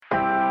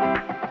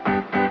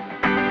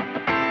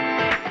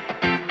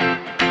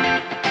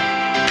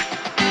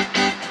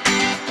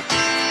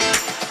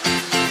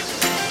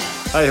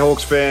Hey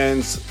Hawks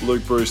fans,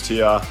 Luke Bruce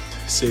here.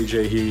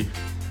 CJ here.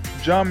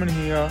 Jarman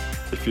here.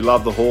 If you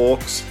love the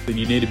Hawks, then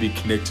you need to be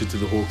connected to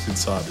the Hawks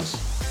Insiders.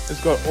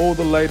 It's got all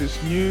the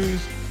latest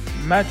news,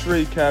 match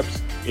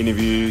recaps,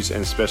 interviews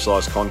and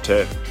specialised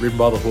content written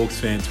by the Hawks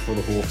fans for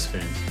the Hawks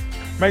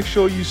fans. Make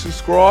sure you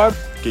subscribe.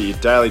 Get your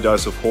daily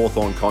dose of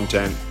Hawthorn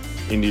content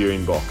into your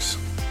inbox.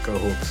 Go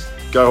Hawks.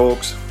 Go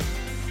Hawks.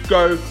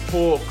 Go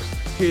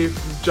Hawks. Here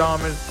from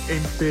Jarman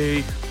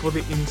MP for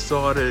the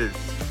Insiders.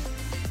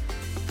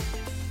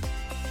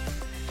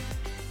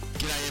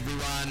 G'day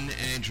everyone,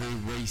 Andrew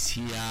Reese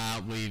here.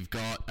 We've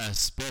got a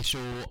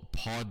special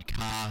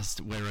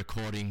podcast we're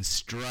recording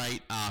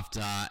straight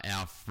after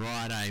our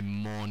Friday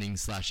morning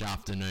 /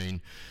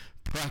 afternoon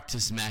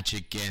practice match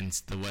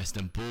against the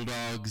Western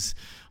Bulldogs.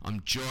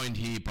 I'm joined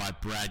here by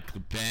Brad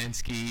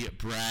Klubanski.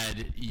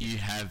 Brad, you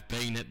have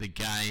been at the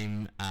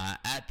game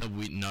at the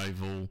Whitten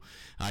Oval.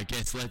 I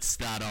guess let's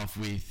start off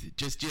with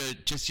just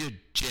your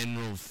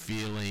general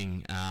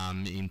feeling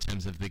in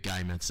terms of the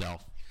game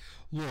itself.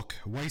 Look,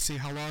 Wasey,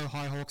 hello,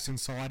 hi Hawks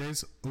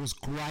Insiders. It was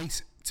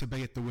great to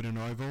be at the Whitten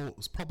Oval. It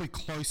was probably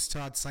close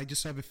to, I'd say,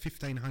 just over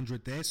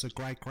 1,500 there, so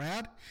great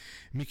crowd.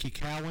 Mickey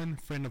Cowan,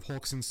 friend of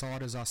Hawks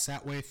Insiders I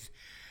sat with.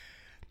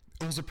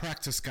 It was a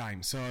practice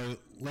game, so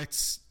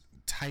let's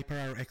taper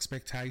our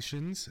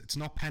expectations. It's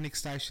not panic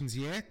stations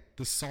yet.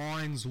 The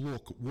signs,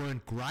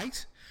 weren't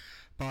great,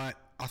 but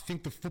I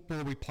think the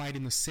football we played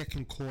in the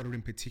second quarter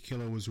in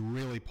particular was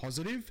really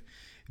positive.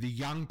 The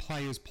young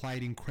players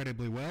played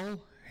incredibly well.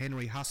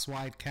 Henry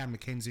Hustwaite, Cam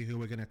McKenzie, who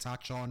we're going to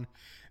touch on.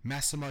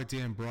 Massimo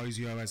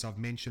D'Ambrosio, as I've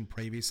mentioned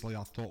previously,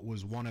 I thought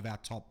was one of our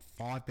top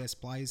 5 best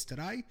players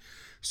today.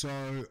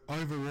 So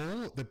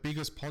overall, the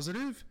biggest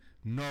positive,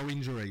 no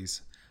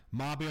injuries.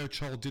 Marbio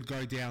Chol did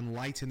go down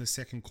late in the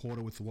second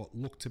quarter with what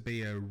looked to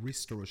be a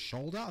wrist or a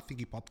shoulder. I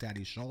think he popped out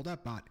his shoulder,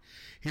 but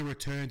he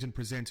returned and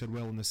presented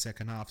well in the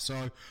second half.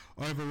 So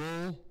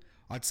overall,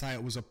 I'd say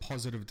it was a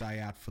positive day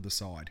out for the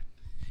side.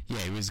 Yeah,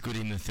 he was good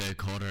in the third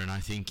quarter, and I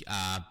think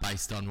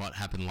based on what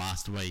happened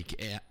last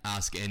week,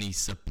 ask any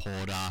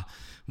supporter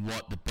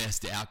what the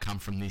best outcome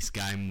from this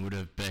game would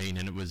have been,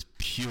 and it was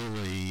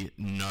purely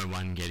no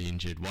one get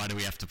injured. Why do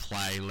we have to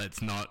play?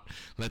 Let's not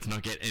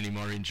get any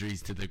more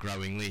injuries to the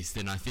growing list.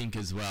 And I think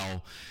as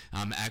well,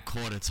 at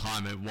quarter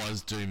time, it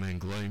was doom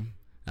and gloom.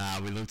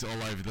 We looked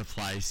all over the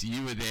place.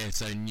 You were there,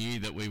 so knew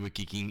that we were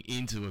kicking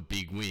into a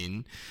big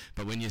win.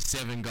 But when you're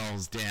 7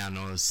 goals down,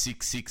 or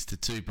 6-6 to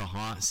 2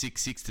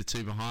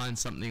 behind,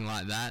 something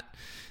like that,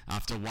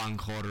 after one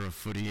quarter of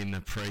footy in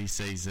the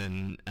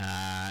pre-season,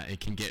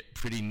 it can get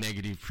pretty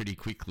negative pretty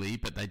quickly.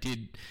 But they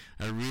did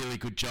a really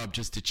good job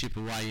just to chip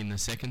away in the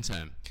second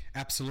term.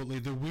 Absolutely,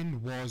 the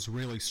wind was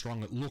really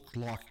strong. It looked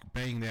like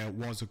being there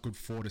was a good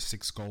 4 to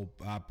 6 goal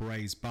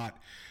breeze, but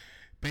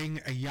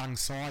being a young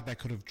side, they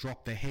could have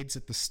dropped their heads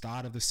at the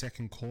start of the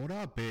second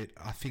quarter, but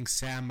I think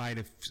Sam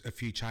made a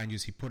few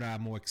changes. He put our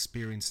more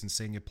experienced and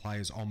senior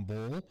players on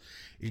ball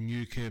in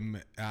Newcomb,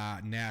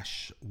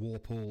 Nash,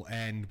 Warple,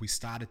 and we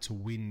started to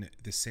win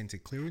the centre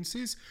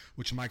clearances,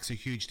 which makes a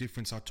huge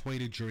difference. I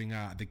tweeted during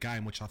the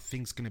game, which I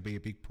think is going to be a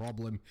big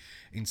problem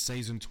in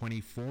season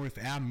 24. If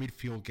our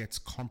midfield gets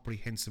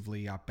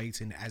comprehensively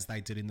beaten as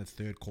they did in the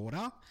third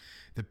quarter,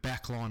 the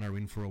back line are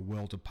in for a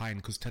world of pain,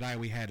 because today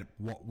we had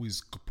what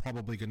was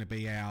probably going to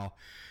be our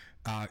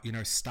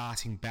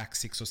starting back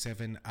 6 or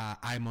 7.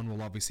 Amon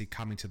will obviously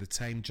come into the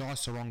team. Jai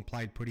Sarong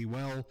played pretty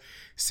well.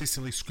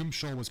 Cicely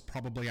Scrimshaw was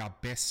probably our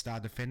best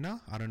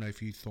defender. I don't know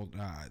if you thought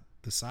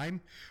the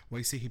same.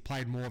 We see he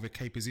played more of a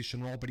key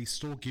position role, but he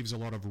still gives a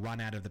lot of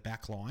run out of the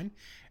back line,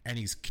 and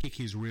his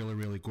kick is really,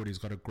 really good. He's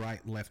got a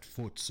great left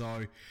foot.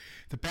 So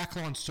the back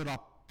line stood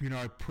up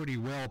pretty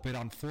well, but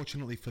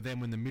unfortunately for them,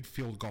 when the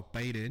midfield got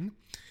beaten,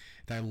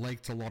 they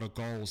leaked a lot of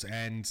goals,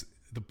 and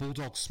the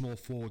Bulldogs small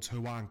forwards,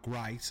 who aren't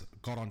great,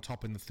 got on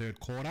top in the third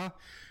quarter.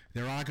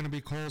 There are going to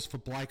be calls for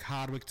Blake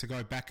Hardwick to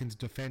go back into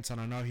defence, and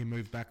I know he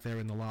moved back there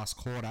in the last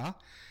quarter,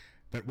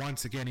 but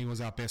once again, he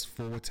was our best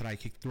forward today.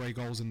 Kicked 3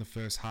 goals in the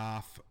first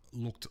half,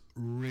 looked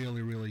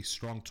really, really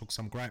strong, took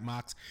some great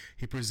marks.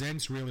 He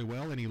presents really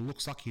well, and he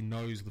looks like he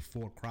knows the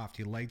forward craft.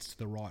 He leads to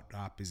the right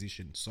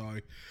position. So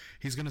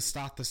he's going to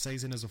start the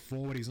season as a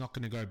forward. He's not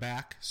going to go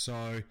back.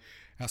 So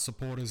our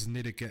supporters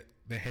need to get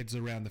their heads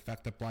around the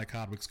fact that Blake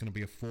Hardwick's going to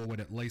be a forward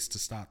at least to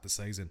start the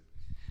season.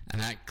 And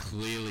that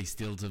clearly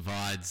still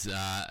divides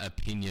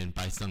opinion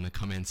based on the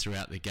comments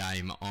throughout the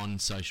game on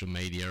social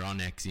media, on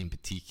X in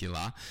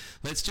particular.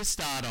 Let's just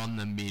start on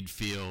the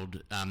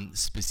midfield.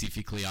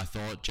 Specifically, I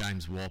thought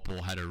James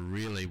Warple had a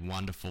really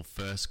wonderful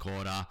first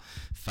quarter,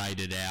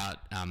 faded out.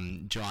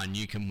 Jai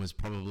Newcomb was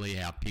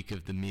probably our pick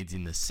of the mids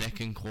in the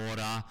second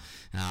quarter,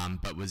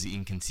 but was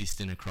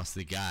inconsistent across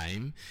the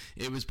game.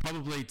 It was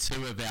probably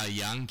 2 of our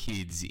young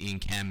kids in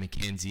Cam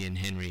McKenzie and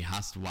Henry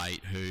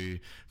Hustwaite who,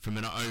 from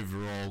an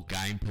overall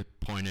game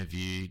point of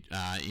view,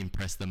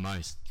 impressed the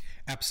most.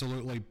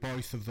 Absolutely,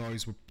 both of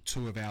those were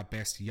two of our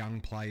best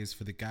young players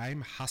for the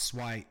game.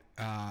 Huswaite,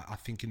 I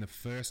think in the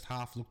first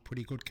half looked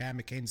pretty good. Cam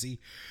McKenzie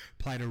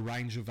played a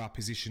range of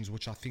positions,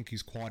 which I think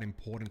is quite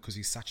important because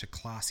he's such a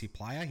classy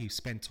player. He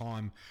spent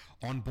time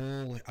on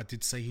ball. I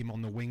did see him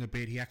on the wing a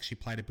bit. He actually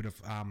played a bit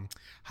of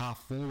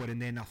half forward,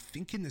 and then I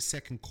think in the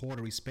second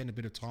quarter he spent a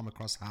bit of time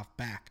across half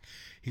back.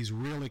 He's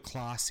really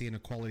classy and a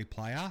quality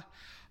player.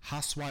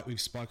 Huswaite,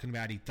 we've spoken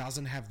about, he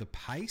doesn't have the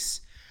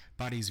pace,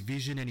 but his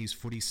vision and his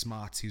footy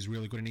smarts is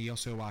really good, and he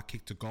also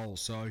kicked a goal.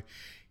 So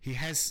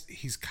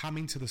he's come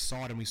into the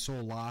side, and we saw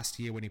last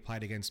year when he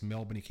played against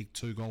Melbourne, he kicked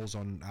 2 goals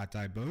on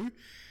debut.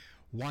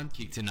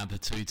 Kicked another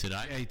 2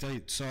 today. Yeah, he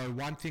did. So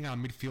one thing our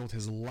midfield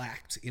has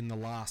lacked in the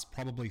last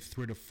probably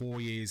 3 to 4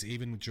 years,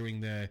 even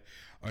during the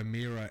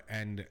O'Meara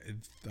and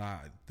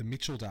the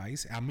Mitchell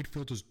days, our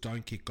midfielders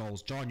don't kick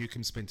goals. John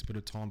Newcombe spent a bit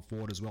of time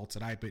forward as well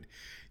today, but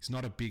he's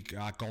not a big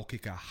goal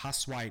kicker.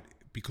 Huswaite,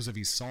 because of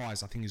his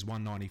size, I think he's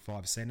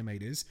 195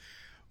 centimetres,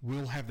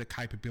 will have the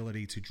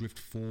capability to drift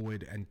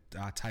forward and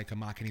take a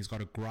mark, and he's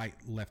got a great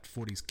left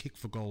foot. His kick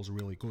for goals are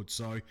really good.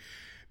 So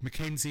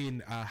McKenzie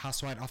and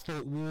Huswaite, I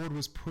thought Ward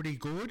was pretty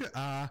good.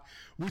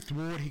 With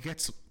Ward, he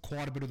gets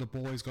quite a bit of the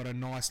ball. He's got a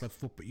nice left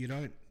foot, but you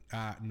don't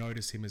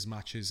notice him as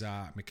much as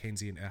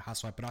McKenzie and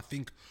Huswaite. But I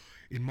think,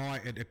 in my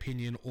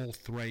opinion, all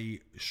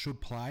three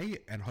should play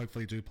and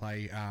hopefully do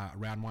play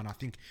round one. I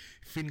think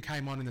Finn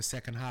came on in the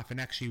second half and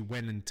actually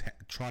went and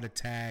tried to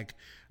tag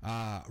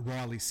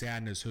Riley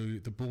Sanders, who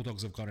the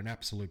Bulldogs have got an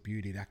absolute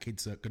beauty. That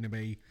kid's going to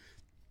be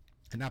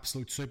an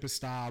absolute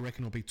superstar. I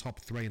reckon he'll be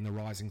top 3 in the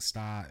Rising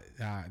Star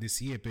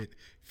this year, but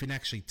Finn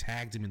actually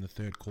tagged him in the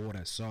third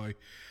quarter. So,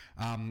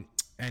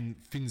 and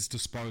Finn's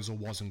disposal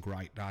wasn't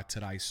great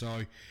today.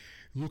 So,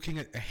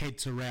 looking ahead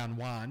to round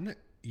one,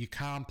 you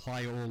can't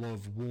play all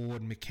of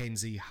Ward,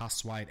 McKenzie,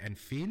 Huswaite and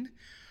Finn.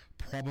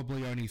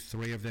 Probably only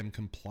 3 of them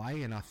can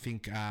play, and I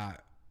think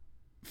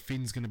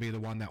Finn's going to be the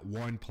one that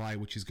won't play,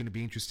 which is going to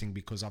be interesting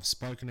because I've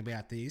spoken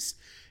about this.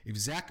 If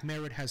Zach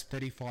Merritt has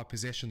 35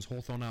 possessions,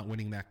 Hawthorn aren't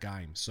winning that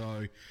game.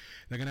 So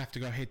they're going to have to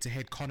go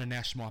head-to-head. Connor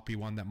Nash might be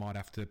one that might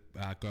have to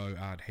go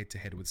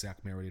head-to-head with Zach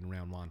Merritt in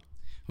round one.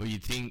 Well,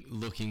 you'd think,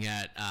 looking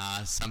at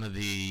some of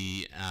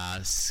the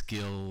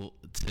skill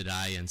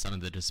today and some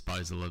of the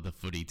disposal of the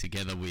footy,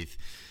 together with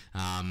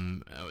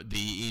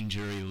the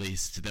injury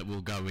list that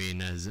will go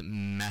in as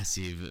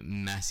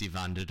massive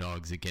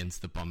underdogs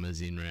against the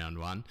Bombers in round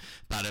one,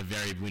 but a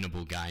very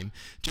winnable game.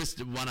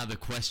 Just one other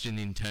question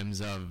in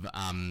terms of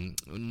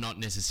not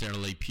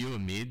necessarily pure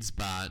mids,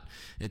 but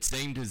it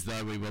seemed as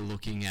though we were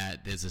looking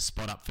at there's a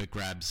spot up for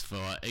grabs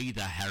for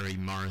either Harry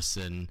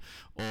Morrison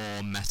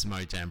or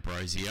Massimo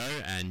D'Ambrosio,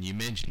 and you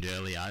mentioned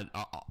earlier,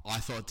 I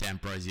thought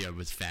D'Ambrosio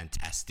was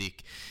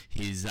fantastic.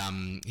 His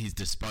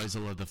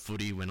disposal of the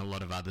footy when a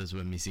lot of others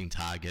were missing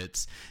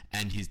targets,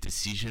 and his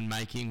decision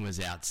making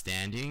was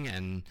outstanding.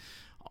 And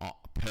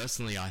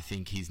personally, I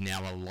think he's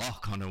now a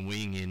lock on a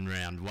wing in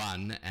round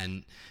one.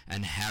 And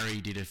Harry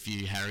did a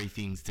few Harry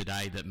things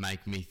today that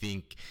make me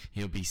think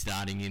he'll be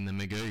starting in the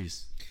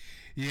Magoos.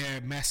 Yeah,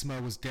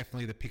 Massimo was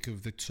definitely the pick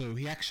of the two.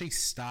 He actually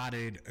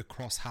started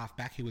across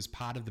half-back. He was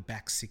part of the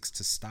back 6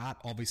 to start.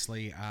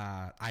 Obviously,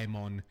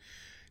 Amon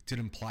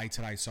didn't play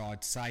today, so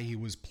I'd say he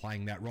was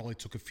playing that role. He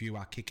took a few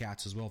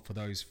kick-outs as well for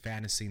those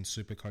fantasy and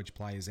Supercoach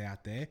players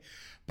out there.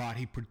 But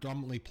he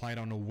predominantly played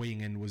on a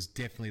wing and was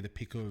definitely the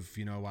pick of,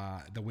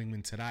 the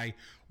wingman today.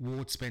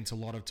 Ward spent a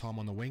lot of time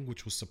on the wing,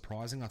 which was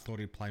surprising. I thought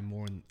he'd play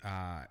more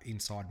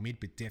inside mid,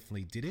 but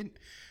definitely didn't.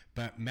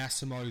 But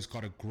Massimo's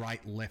got a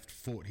great left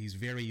foot. He's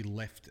very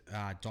left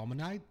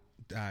dominant,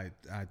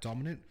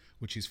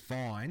 which is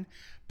fine.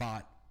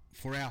 But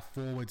for our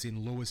forwards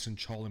in Lewis and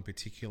Chol in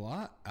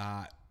particular,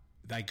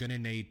 they're going to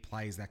need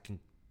players that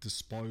can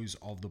dispose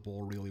of the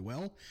ball really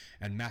well,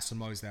 and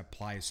Massimo's that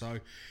player. So,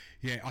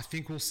 yeah, I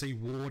think we'll see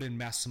Ward and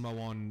Massimo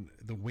on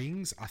the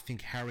wings. I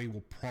think Harry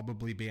will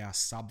probably be our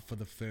sub for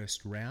the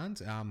first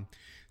round.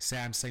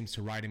 Sam seems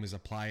to rate him as a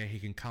player. He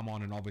can come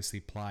on and obviously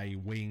play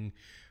wing,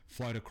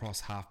 float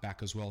across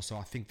half-back as well. So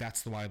I think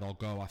that's the way they'll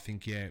go. I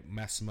think,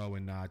 Massimo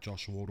and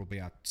Josh Ward will be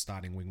our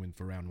starting wingman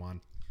for round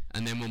one.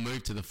 And then we'll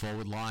move to the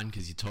forward line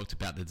because you talked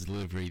about the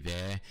delivery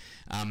there.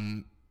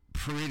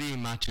 Pretty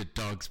much a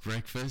dog's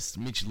breakfast.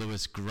 Mitch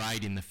Lewis,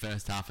 great in the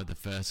first half of the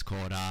first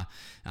quarter,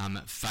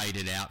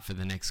 faded out for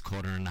the next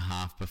quarter and a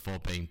half before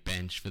being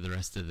benched for the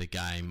rest of the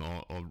game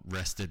or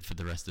rested for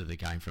the rest of the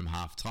game from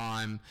half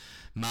time.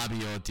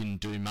 Marbior didn't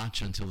do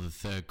much until the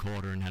third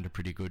quarter and had a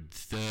pretty good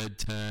third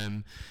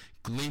term.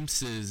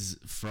 Glimpses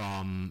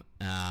from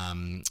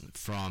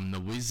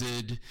the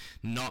Wizard,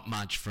 not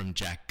much from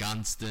Jack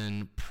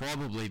Gunston.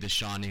 Probably the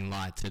shining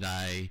light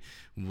today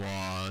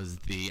was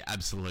the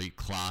absolute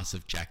class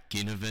of Jack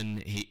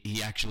Ginnivan.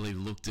 He actually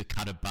looked a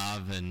cut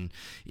above, and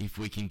if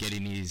we can get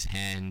in his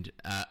hands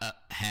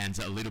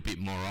a little bit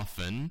more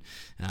often,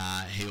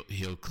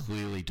 he'll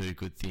clearly do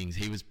good things.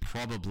 He was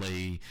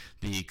probably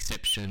the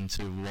exception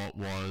to what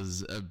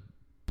was a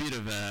bit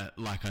of a,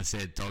 like I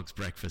said, dog's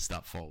breakfast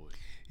up forward.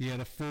 Yeah,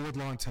 the forward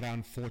line today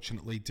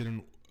unfortunately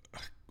didn't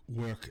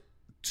work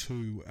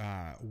too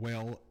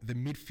well. The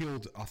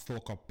midfield, I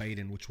thought, got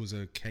beaten, which was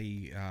a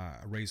key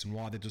reason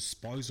why. The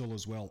disposal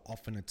as well,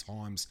 often at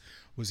times,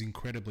 was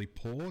incredibly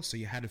poor, so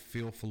you had a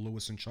feel for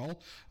Lewis and Chol.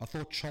 I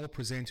thought Chol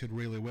presented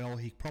really well.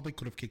 He probably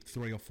could have kicked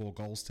 3 or 4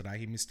 goals today.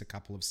 He missed a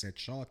couple of set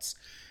shots,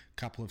 a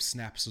couple of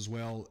snaps as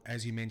well.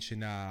 As you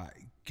mentioned,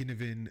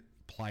 Ginnivan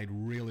played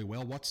really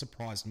well. What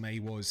surprised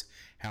me was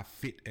how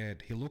fit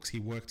he looks. He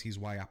worked his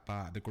way up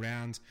the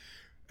ground.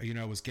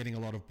 Was getting a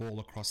lot of ball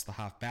across the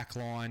half-back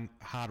line.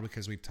 Hardwick,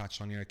 as we've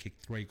touched on,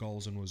 kicked 3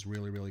 goals and was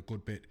really, really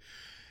good. But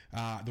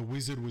the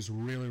Wizard was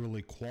really,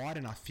 really quiet,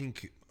 and I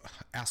think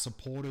our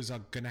supporters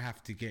are going to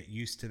have to get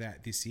used to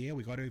that this year.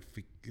 We got to,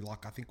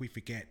 I think we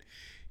forget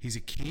he's a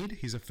kid.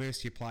 He's a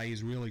first-year player.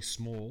 He's really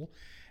small,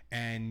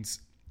 and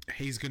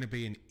he's going to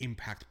be an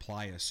impact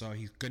player. So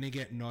he's going to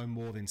get no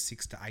more than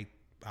 6 to 8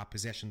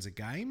 possessions a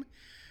game.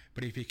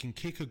 But if he can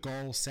kick a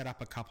goal, set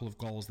up a couple of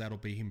goals, that'll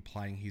be him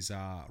playing his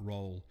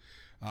role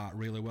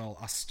really well.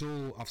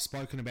 I've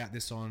spoken about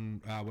this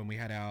on when we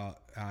had our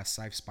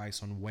safe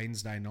space on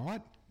Wednesday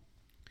night.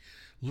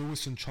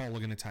 Lewis and Chol are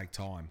going to take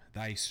time.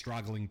 They're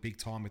struggling big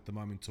time at the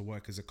moment to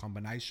work as a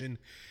combination.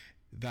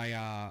 They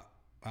are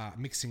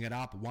mixing it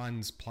up.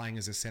 One's playing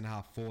as a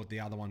centre-half forward, the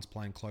other one's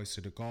playing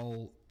closer to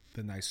goal.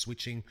 Then they're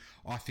switching.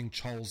 I think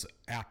Chol's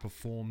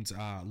outperformed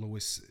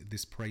Lewis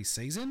this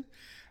pre-season.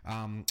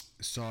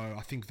 So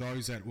I think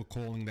those that were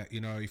calling that,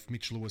 if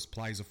Mitch Lewis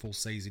plays a full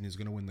season, he's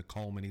going to win the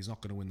Coleman. He's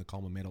not going to win the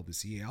Coleman medal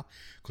this year,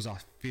 because I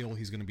feel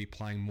he's going to be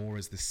playing more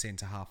as the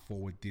centre-half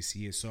forward this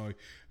year. So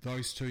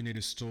those two need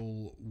to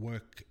still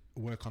work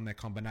on their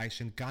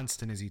combination.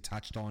 Gunston, as he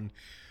touched on,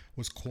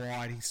 was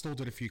quiet. He still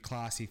did a few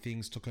classy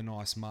things, took a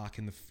nice mark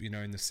in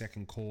the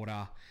second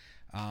quarter.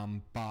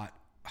 But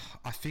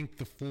I think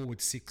the forward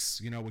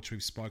 6, which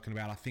we've spoken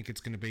about, I think it's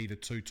going to be the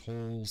 2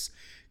 talls.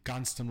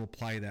 Gunston will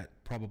play that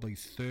probably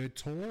 3rd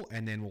tall,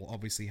 and then we'll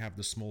obviously have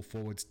the small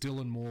forwards.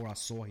 Dylan Moore, I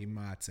saw him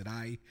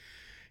today.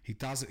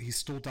 He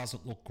still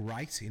doesn't look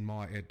great, in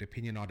my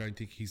opinion. I don't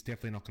think he's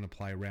definitely not going to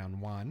play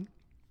round 1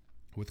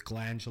 with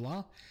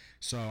Glandular.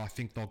 So I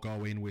think they'll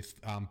go in with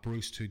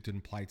Bruce, who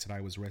didn't play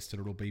today, was rested.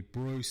 It'll be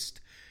Bruce,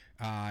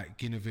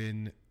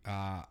 Ginnivan,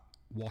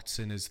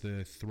 Watson as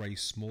the 3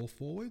 small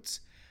forwards.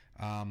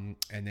 And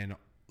then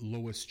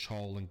Lewis,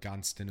 Chol and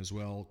Gunston as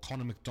well.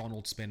 Connor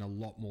McDonald spent a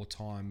lot more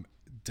time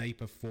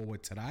deeper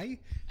forward today.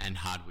 And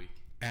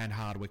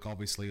Hardwick,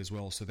 obviously, as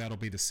well. So that'll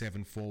be the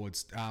 7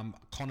 forwards.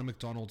 Connor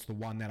McDonald's the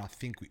one that I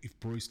think, if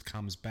Bruce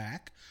comes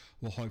back,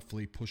 will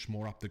hopefully push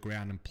more up the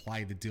ground and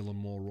play the Dylan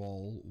Moore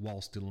role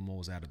whilst Dylan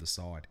Moore's out of the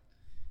side.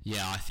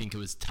 Yeah, I think it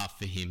was tough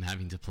for him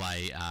having to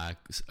play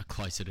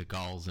closer to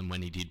goals, and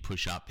when he did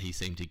push up, he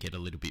seemed to get a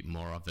little bit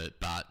more of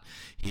it. But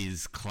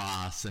his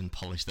class and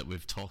polish that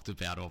we've talked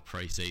about all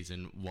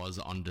pre-season was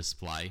on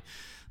display.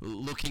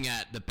 Looking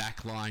at the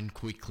back line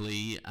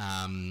quickly,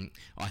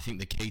 I think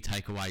the key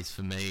takeaways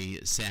for me,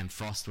 Sam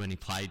Frost, when he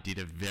played, did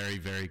a very,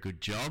 very good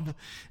job,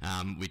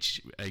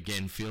 which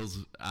again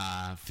fills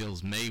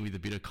me with a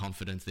bit of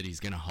confidence that he's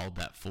going to hold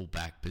that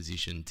full-back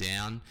position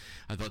down.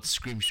 I thought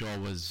Scrimshaw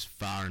was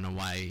far and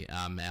away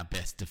our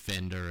best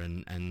defender,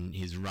 and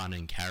his run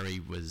and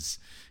carry was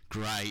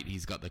great.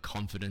 He's got the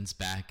confidence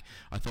back.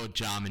 I thought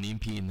Jarman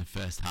Impey in the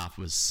first half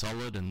was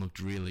solid and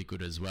looked really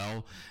good as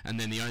well. And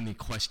then the only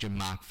question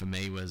mark for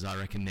me was, I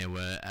reckon there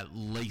were at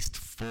least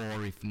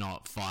 4, if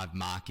not 5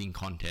 marking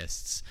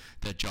contests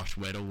that Josh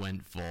Weddle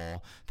went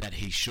for that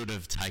he should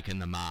have taken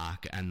the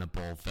mark and the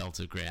ball fell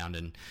to ground.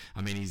 And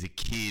I mean, he's a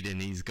kid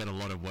and he's got a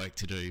lot of work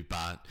to do,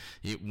 but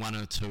 1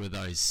 or 2 of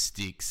those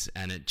sticks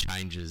and it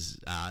changes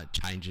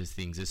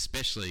things,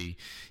 especially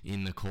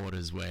in the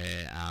quarters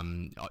where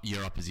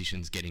your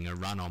opposition's getting a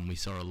run on. We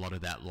saw a lot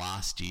of that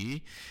last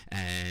year,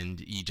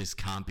 and you just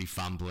can't be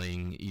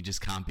fumbling, you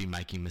just can't be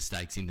making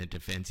mistakes in the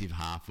defensive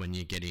half when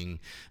you're getting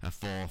a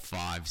 4,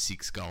 5,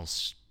 6 goal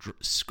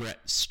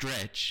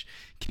stretch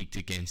kicked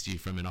against you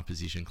from an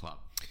opposition club.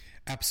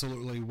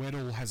 Absolutely.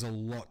 Weddle has a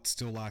lot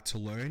still to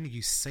learn.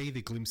 You see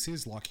the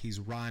glimpses, like his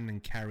run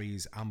and carry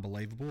is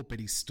unbelievable, but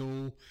he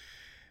still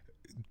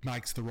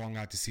makes the wrong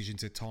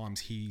decisions at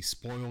times. He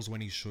spoils when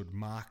he should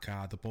mark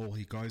the ball.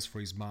 He goes for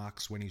his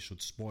marks when he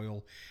should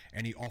spoil,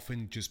 and he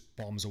often just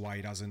bombs away.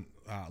 He doesn't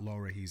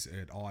lower his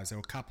eyes. There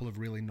were a couple of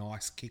really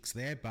nice kicks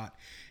there, but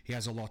he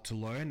has a lot to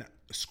learn.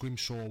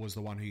 Scrimshaw was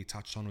the one who you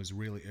touched on, was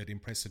really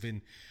impressive.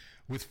 And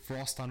with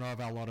Frost, I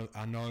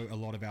know a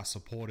lot of our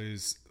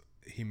supporters,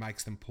 he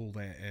makes them pull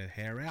their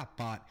hair out,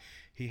 but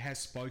he has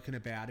spoken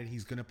about it.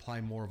 He's going to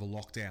play more of a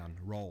lockdown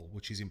role,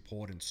 which is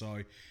important.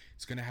 So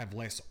it's going to have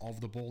less of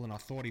the ball, and I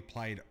thought he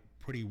played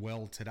pretty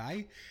well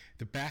today.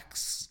 The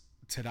backs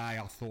today,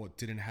 I thought,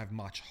 didn't have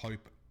much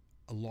hope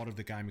a lot of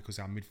the game because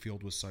our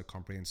midfield was so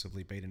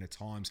comprehensively beaten at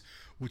times,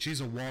 which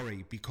is a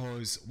worry,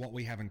 because what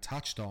we haven't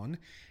touched on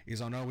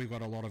is, I know we've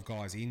got a lot of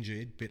guys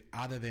injured, but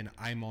other than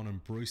Amon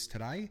and Bruce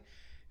today,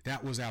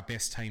 that was our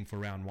best team for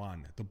round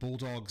 1. The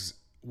Bulldogs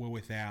were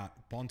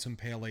without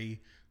Bontempelli,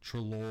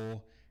 Treloar,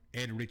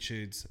 Ed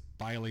Richards,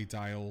 Bailey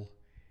Dale,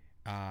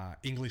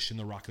 English in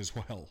the ruck as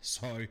well.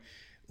 So,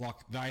 like,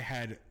 they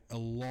had a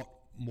lot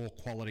more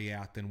quality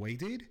out than we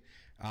did,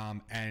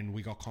 and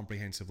we got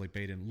comprehensively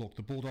beaten. Look,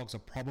 the Bulldogs are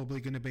probably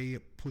going to be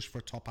pushed for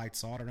a top 8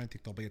 side. I don't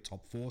think they'll be a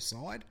top 4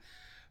 side,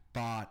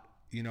 but,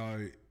 you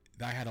know,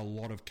 they had a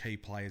lot of key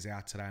players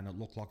out today, and it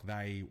looked like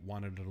they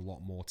wanted it a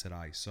lot more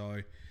today.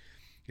 So,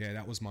 yeah,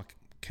 that was my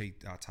key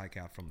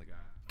takeout from the game.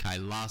 Okay,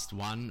 last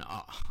one.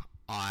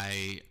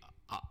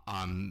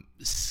 I'm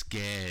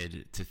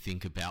scared to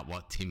think about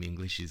what Tim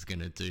English is going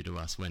to do to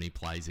us when he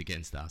plays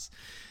against us.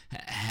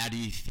 How do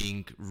you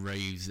think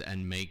Reeves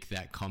and Meek,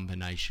 that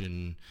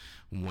combination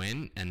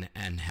went,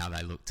 and how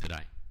they look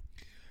today?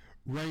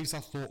 Reeves, I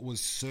thought,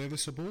 was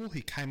serviceable.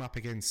 He came up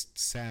against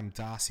Sam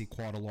Darcy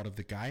quite a lot of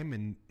the game,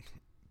 and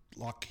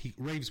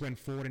Reeves went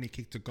forward and he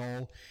kicked a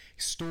goal.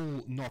 He's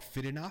still not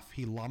fit enough.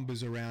 He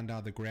lumbers around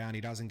the ground.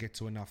 He doesn't get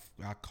to enough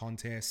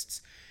contests.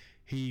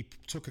 He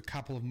took a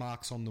couple of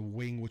marks on the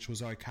wing, which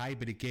was okay,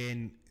 but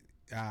again,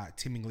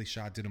 Tim English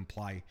didn't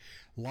play.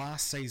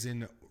 Last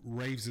season,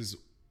 Reeves'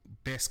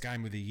 best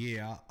game of the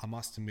year, I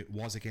must admit,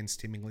 was against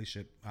Tim English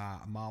at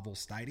Marvel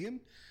Stadium.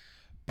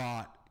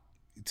 But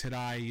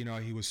today, you know,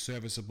 he was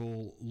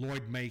serviceable.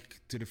 Lloyd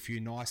Meek did a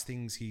few nice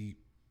things.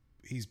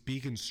 He's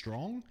big and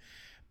strong,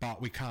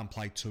 but we can't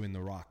play two in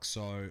the ruck.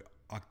 So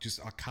I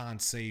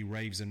can't see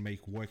Reeves and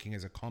Meek working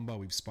as a combo.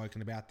 We've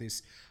spoken about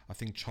this. I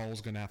think Chol's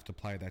going to have to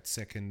play that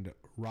second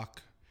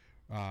ruck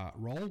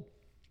role.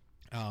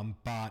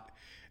 But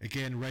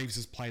again, Reeves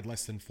has played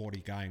less than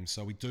 40 games,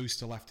 so we do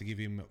still have to give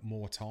him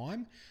more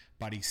time,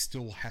 but he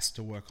still has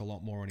to work a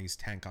lot more on his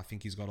tank. I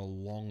think he's got a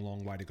long,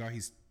 long way to go.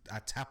 His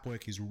tap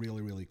work is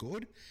really, really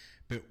good,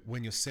 but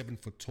when you're 7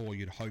 foot tall,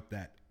 you'd hope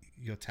that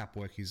your tap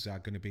work is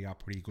going to be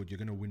pretty good. You're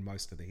going to win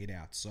most of the hit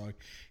outs. So he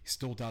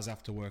still does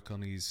have to work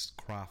on his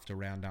craft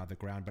around the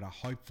ground, but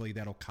hopefully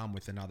that'll come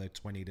with another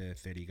 20 to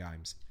 30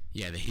 games.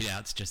 Yeah, the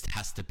hit-outs just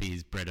has to be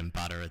his bread and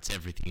butter. It's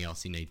everything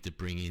else he needs to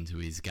bring into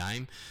his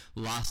game.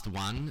 Last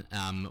one,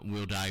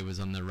 Will Day was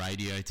on the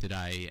radio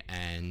today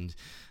and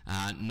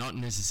not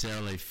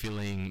necessarily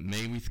filling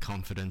me with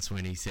confidence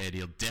when he said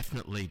he'll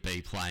definitely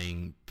be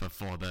playing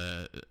before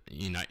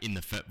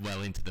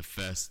into the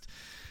first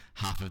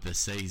half of the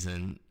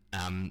season.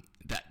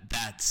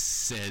 That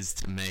says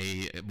to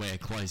me we're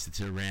closer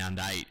to round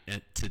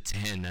 8 to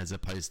 10 as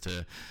opposed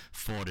to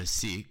 4 to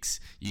 6.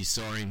 You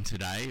saw him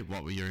today.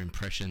 What were your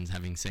impressions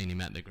having seen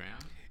him at the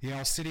ground? Yeah, I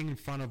was sitting in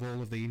front of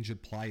all of the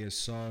injured players.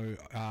 So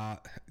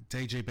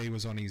DGB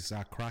was on his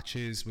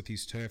crutches with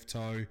his turf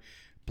toe.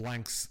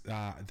 Blank's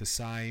the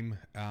same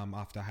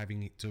after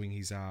doing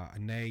his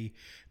knee.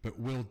 But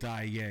Will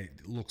Day,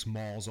 looks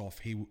miles off.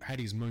 He had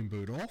his moon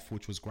boot off,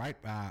 which was great.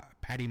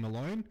 Paddy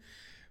Malone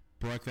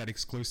broke that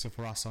exclusive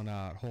for us on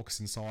Hawks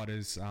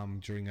Insiders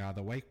during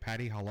the week.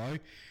 Paddy, hello.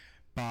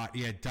 But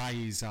yeah,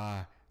 Day is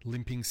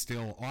limping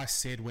still. I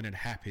said when it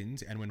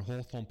happened and when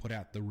Hawthorn put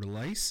out the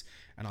release,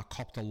 and I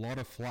copped a lot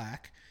of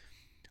flack,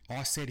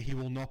 I said he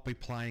will not be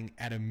playing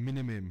at a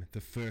minimum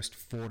the first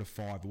 4 to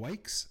 5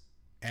 weeks,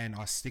 and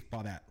I stick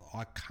by that.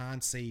 I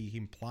can't see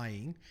him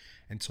playing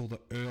until the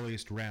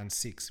earliest round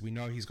 6. We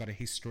know he's got a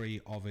history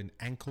of an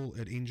ankle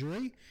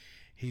injury.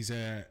 He's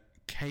a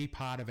key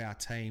part of our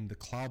team. The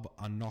club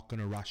are not going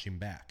to rush him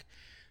back.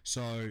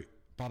 So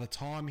by the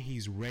time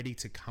he's ready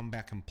to come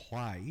back and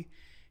play,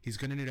 he's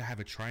going to need to have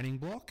a training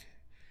block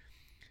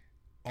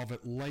of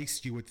at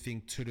least, you would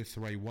think, 2 to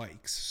 3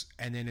 weeks,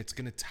 and then it's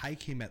going to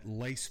take him at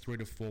least 3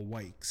 to 4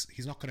 weeks.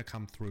 He's not going to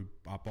come through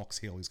Box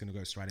Hill. He's going to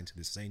go straight into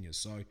the seniors.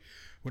 So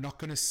we're not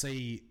going to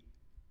see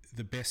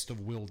the best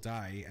of Will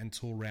Day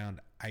until round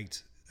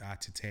 8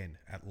 to 10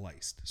 at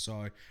least. So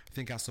I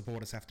think our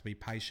supporters have to be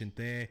patient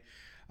there.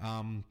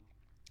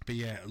 But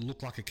yeah, it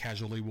looked like a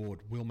casualty ward.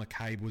 Will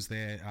McCabe was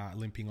there,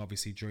 limping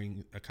obviously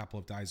during a couple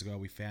of days ago.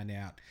 We found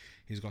out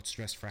he's got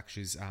stress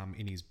fractures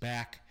in his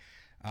back.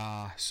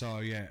 So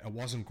yeah, it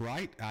wasn't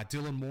great.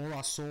 Dylan Moore,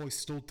 I saw, he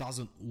still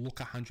doesn't look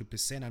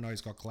 100%. I know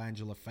he's got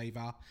glandular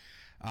fever.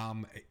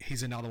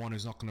 He's another one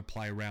who's not going to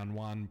play round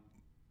 1,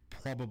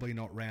 probably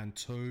not round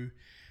 2.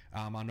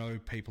 I know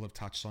people have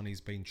touched on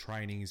he's been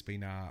training, he's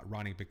been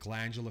running, but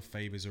glandular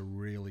fever is a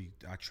really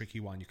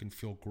tricky one. You can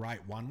feel great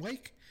 1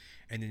 week,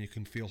 and then you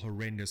can feel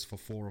horrendous for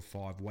 4 or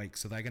 5 weeks.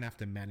 So they're going to have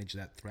to manage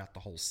that throughout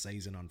the whole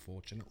season,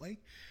 unfortunately.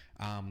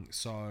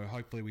 So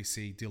hopefully we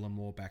see Dylan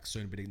Moore back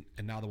soon, but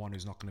another one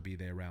who's not going to be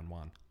there round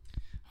 1.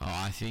 Oh,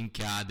 I think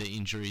the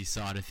injury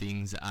side of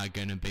things are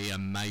going to be a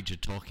major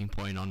talking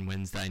point on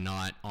Wednesday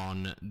night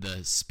on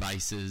the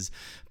Spaces.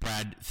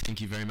 Brad, thank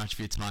you very much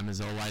for your time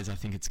as always. I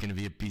think it's going to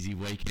be a busy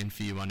weekend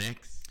for you on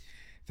X.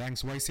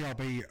 Thanks, Wasey. I'll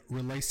be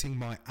releasing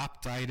my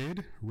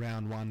updated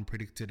round 1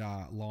 predicted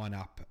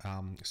lineup.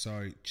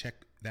 So check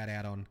that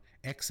out on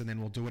X, and then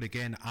we'll do it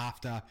again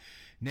after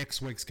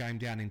next week's game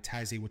down in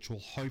Tassie, which will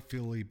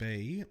hopefully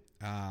be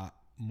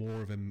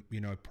more of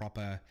a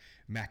proper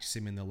match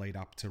sim in the lead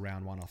up to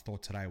round 1. I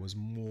thought today was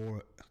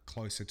more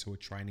closer to a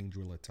training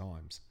drill at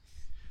times.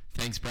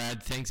 Thanks,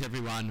 Brad. Thanks,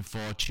 everyone,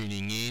 for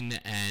tuning in,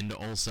 and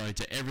also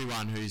to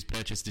everyone who's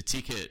purchased a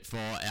ticket for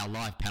our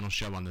live panel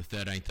show on the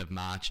 13th of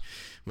March.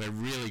 We're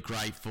really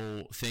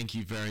grateful. Thank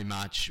you very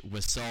much.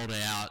 We're sold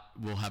out.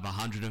 We'll have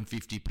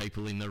 150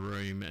 people in the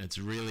room. It's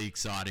really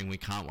exciting. We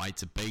can't wait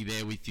to be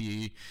there with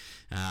you.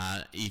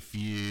 If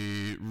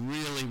you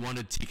really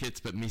wanted tickets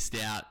but missed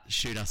out,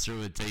 shoot us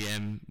through a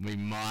DM. We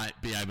might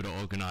be able to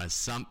organise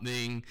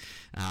something.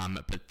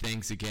 But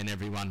thanks again,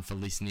 everyone, for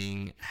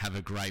listening. Have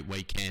a great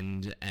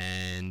weekend,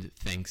 and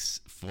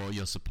thanks for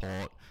your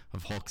support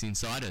of Hawks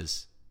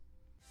Insiders.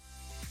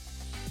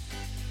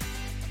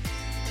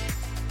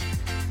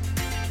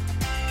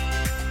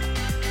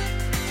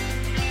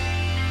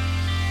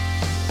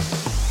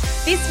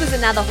 This was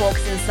another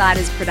Hawks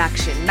Insiders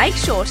production. Make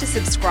sure to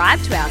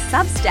subscribe to our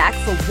Substack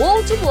for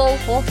wall-to-wall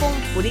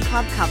Hawthorn Footy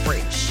Club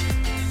coverage.